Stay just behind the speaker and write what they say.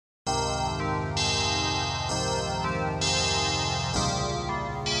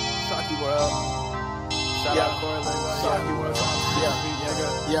Show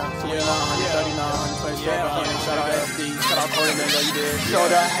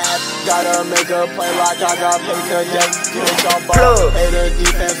the hat, gotta make a play like I got paid today. Bitch, I'm ball, pay the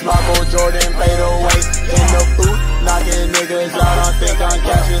defense, Michael Jordan paid away. In the booth, knocking niggas out, I think I'm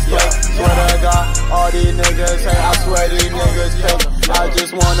Cash's play. Swear to God, all these niggas say, I swear these niggas fake. I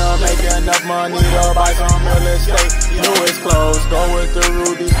just wanna make enough money to buy some real estate. New is closed, go with the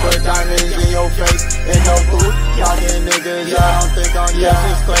rubies, put diamonds in your face. In the booth, knocking niggas out, I don't think I'm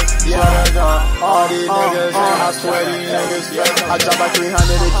Cash's play. Swear to God, all these niggas say, I swear these niggas fake. I drop like 300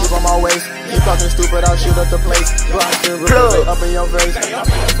 to keep on my waist. Keep talking stupid, I'll shoot up the place. Blocks and ripples, they up in your face.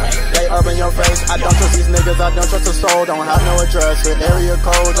 They up in your face. I don't trust these niggas, I don't trust a soul. Don't have no address with area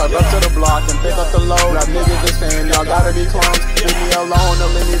codes. I run to the block and pick up the load. Rap niggas the same, y'all gotta be clones. Leave me alone,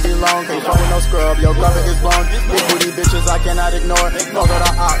 don't leave me be long. Can't fuck with no scrub, your graphic is blown. Big booty bitches I cannot ignore. No go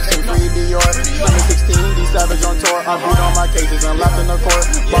to ops and free Dior. 16, D Savage on tour. I beat on my cases and left in the court.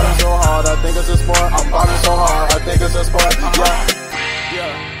 Ballin' so hard, I think it's a sport. I'm ballin' so hard, I think it's a sport.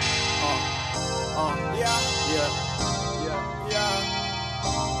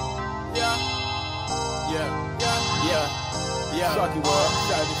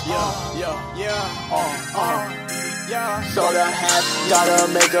 So the hat, gotta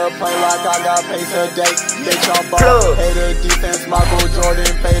make a play like I got paid today. Bitch, I'm ball, pay the defense, Michael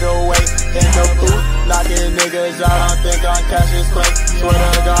Jordan paid away. In the booth, knocking niggas out, I think I'm Cash's play. Swear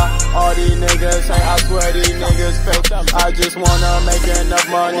to God, all these niggas say, I swear these niggas fake. I just wanna make enough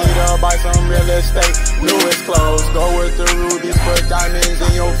money to buy some real estate. New is closed, go with the rubies, put diamonds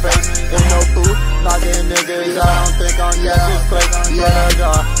in your face. In the booth, knocking niggas out, I don't think I'm Cash's play. Swear to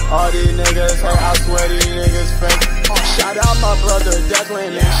God, all these niggas say, I swear these niggas fake. Shout out my brother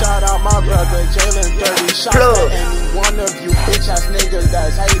Declan and shout out my brother Jalen. 30 shots at any one of you bitch ass niggas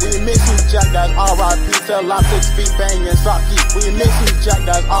that's hate. We miss you, Jack, that's R.I.P. till I'm 6 feet banging Saki. We miss you, Jack,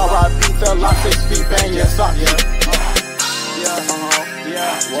 that's R.I.P. till I'm 6 feet banging Saki.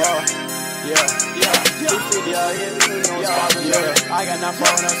 I cannot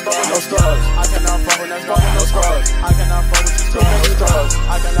fuck with no scrubs. I cannot fuck with no scrubs. I cannot fuck with no scrubs.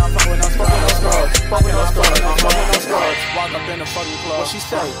 I cannot fuck with no scrubs. Fuck with no scrubs. Walk up in the fucking club. What she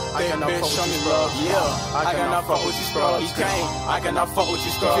say? I cannot fuck with you scrubs. Yeah. I cannot fuck with you scrubs. He came. I cannot fuck with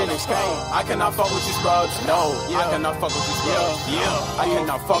you scrubs. Phoenix came. I cannot fuck with you scrubs. No. I cannot fuck with you scrubs. Yeah. I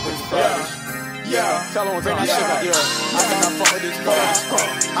cannot fuck with you scrubs. Yeah, tell them bring that shit up. Yeah, I cannot fuck with these scrubs.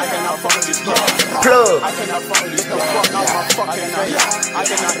 I cannot fuck with these scrubs. I cannot fuck with these scrubs. Fuck out my fucking face. I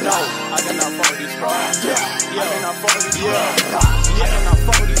cannot know. I cannot fuck with these scrubs. Yeah, I cannot fuck with these scrubs. I cannot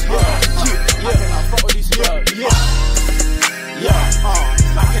fuck with these scrubs. I cannot fuck with these scrubs. Yeah,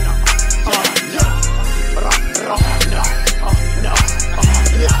 I cannot.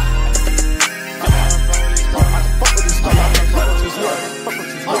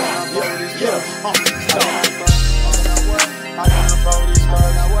 Fuck with these scrubs.